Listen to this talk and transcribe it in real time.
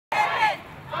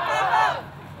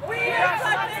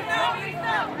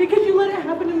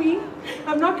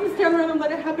not going to stand around and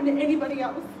let it happen to anybody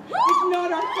else. It's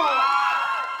not our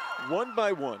fault. One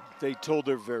by one, they told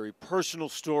their very personal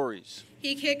stories.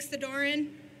 He kicks the door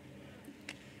in.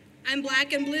 I'm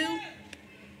black and blue.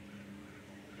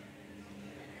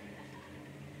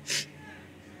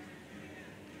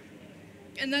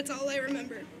 And that's all I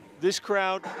remember. This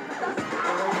crowd,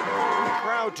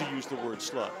 proud to use the word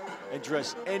slut and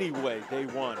dress any way they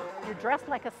wanted. You're dressed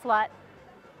like a slut.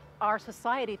 Our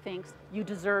society thinks you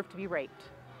deserve to be raped.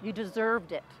 You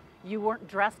deserved it. You weren't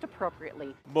dressed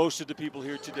appropriately. Most of the people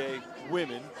here today,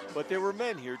 women, but there were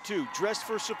men here too, dressed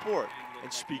for support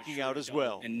and speaking out as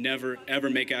well. And never, ever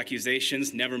make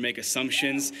accusations, never make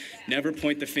assumptions, never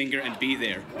point the finger and be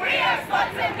there. We are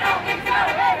sluts and don't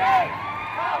hey!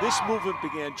 This movement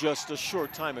began just a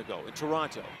short time ago in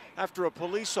Toronto after a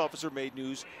police officer made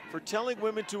news for telling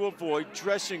women to avoid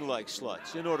dressing like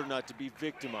sluts in order not to be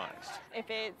victimized. If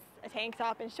it's a tank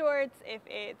top and shorts, if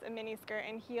it's a mini skirt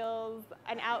and heels,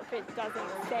 an outfit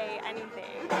doesn't say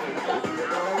anything.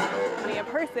 Only a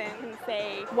person can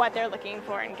say what they're looking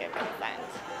for and give consent.